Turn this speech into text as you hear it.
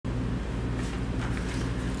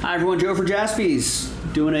Hi everyone, Joe for Jaspys,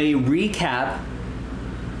 doing a recap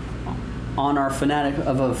on our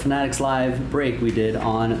Fanatics live break we did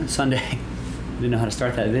on Sunday. Didn't know how to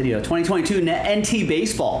start that video. 2022 NT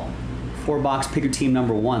Baseball, 4-box picker team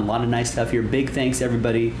number 1. A lot of nice stuff here. Big thanks to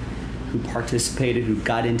everybody who participated, who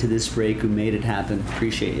got into this break, who made it happen.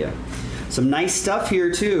 Appreciate you. Some nice stuff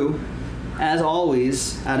here too, as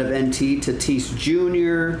always, out of NT. Tatis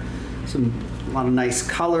Jr., a lot of nice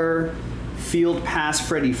color. Field Pass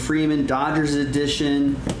Freddie Freeman, Dodgers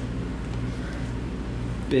edition.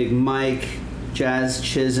 Big Mike, Jazz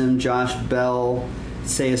Chisholm, Josh Bell,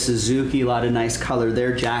 Seiya Suzuki, a lot of nice color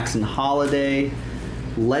there. Jackson Holiday.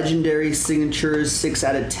 Legendary signatures, 6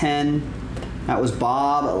 out of 10. That was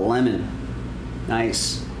Bob Lemon.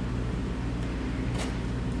 Nice.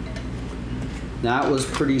 That was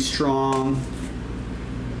pretty strong.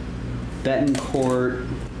 Betancourt.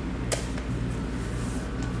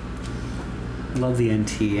 Love the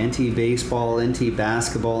NT. NT baseball, NT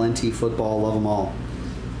basketball, NT football, love them all.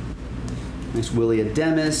 Nice Willie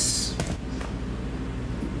Ademis.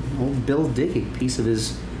 Old Bill Dickey, piece of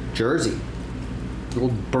his jersey.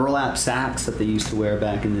 Little burlap sacks that they used to wear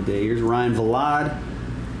back in the day. Here's Ryan Vilade.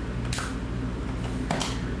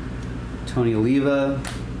 Tony Oliva.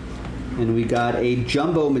 And we got a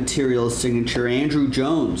jumbo material signature, Andrew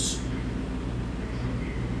Jones.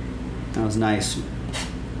 That was nice.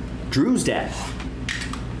 Drew's dad.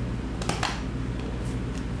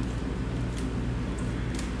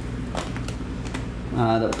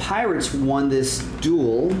 The Pirates won this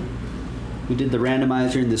duel. We did the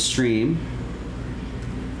randomizer in the stream.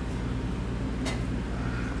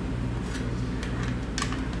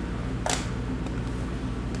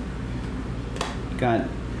 Got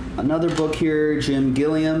another book here, Jim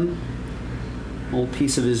Gilliam. Old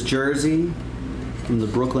piece of his jersey from the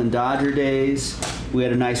Brooklyn Dodger days. We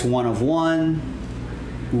had a nice 1 of 1.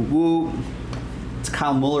 Woo woo. It's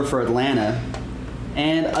Kyle Muller for Atlanta.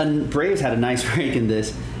 And Braves had a nice break in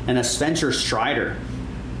this. And a Spencer Strider.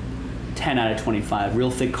 10 out of 25. Real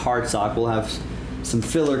thick cardstock. We'll have some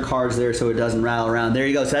filler cards there so it doesn't rattle around. There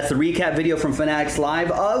you go. So that's the recap video from Fanatics Live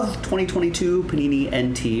of 2022 Panini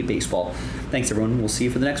NT Baseball. Thanks everyone. We'll see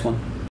you for the next one.